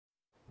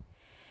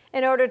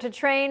In order to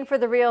train for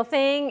the real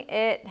thing,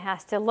 it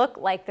has to look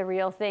like the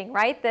real thing,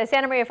 right? The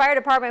Santa Maria Fire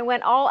Department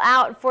went all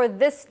out for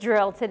this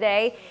drill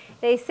today.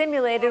 They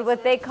simulated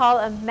what they call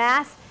a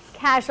mass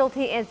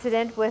casualty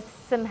incident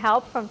with some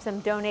help from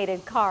some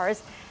donated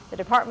cars. The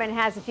department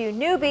has a few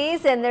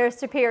newbies, and their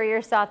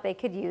superiors thought they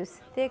could use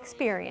the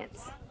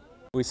experience.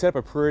 We set up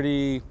a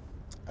pretty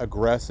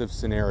aggressive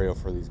scenario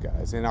for these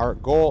guys, and our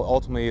goal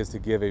ultimately is to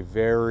give a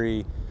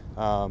very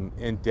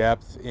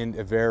in-depth and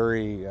a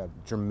very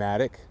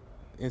dramatic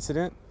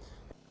incident.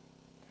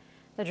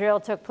 The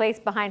drill took place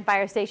behind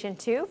Fire Station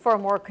 2 for a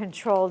more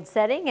controlled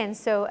setting and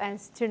so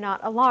as to not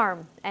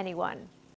alarm anyone.